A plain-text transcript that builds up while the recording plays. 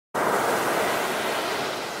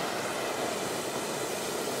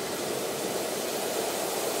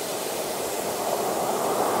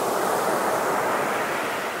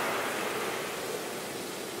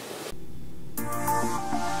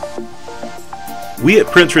We at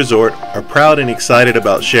Prince Resort are proud and excited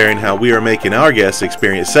about sharing how we are making our guests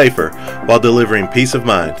experience safer while delivering peace of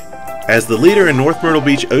mind. As the leader in North Myrtle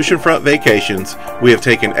Beach oceanfront vacations, we have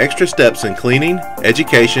taken extra steps in cleaning,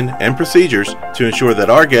 education, and procedures to ensure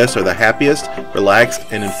that our guests are the happiest, relaxed,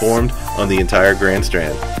 and informed on the entire Grand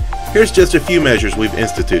Strand. Here's just a few measures we've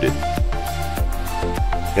instituted.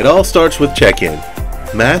 It all starts with check-in.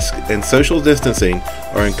 Masks and social distancing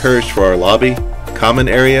are encouraged for our lobby, common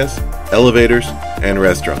areas, elevators, and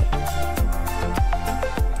restaurant.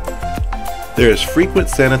 There is frequent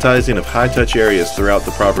sanitizing of high-touch areas throughout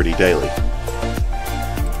the property daily.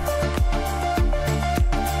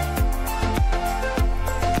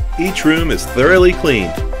 Each room is thoroughly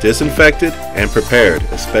cleaned, disinfected, and prepared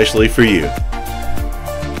especially for you.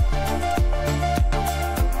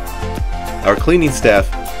 Our cleaning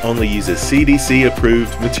staff only uses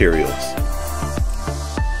CDC-approved materials.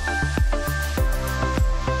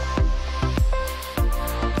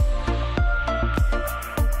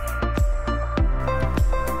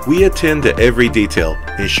 We attend to every detail,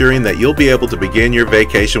 ensuring that you'll be able to begin your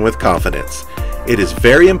vacation with confidence. It is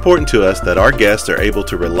very important to us that our guests are able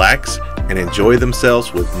to relax and enjoy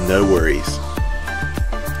themselves with no worries.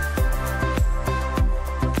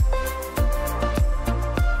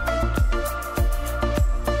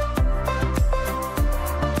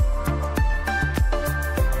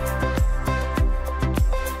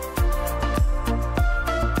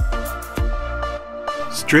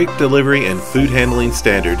 Strict delivery and food handling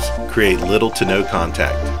standards create little to no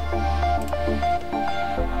contact.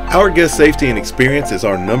 Our guest safety and experience is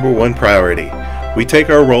our #1 priority. We take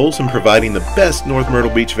our roles in providing the best North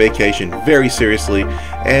Myrtle Beach vacation very seriously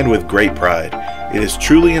and with great pride. It is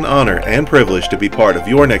truly an honor and privilege to be part of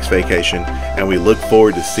your next vacation, and we look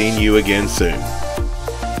forward to seeing you again soon.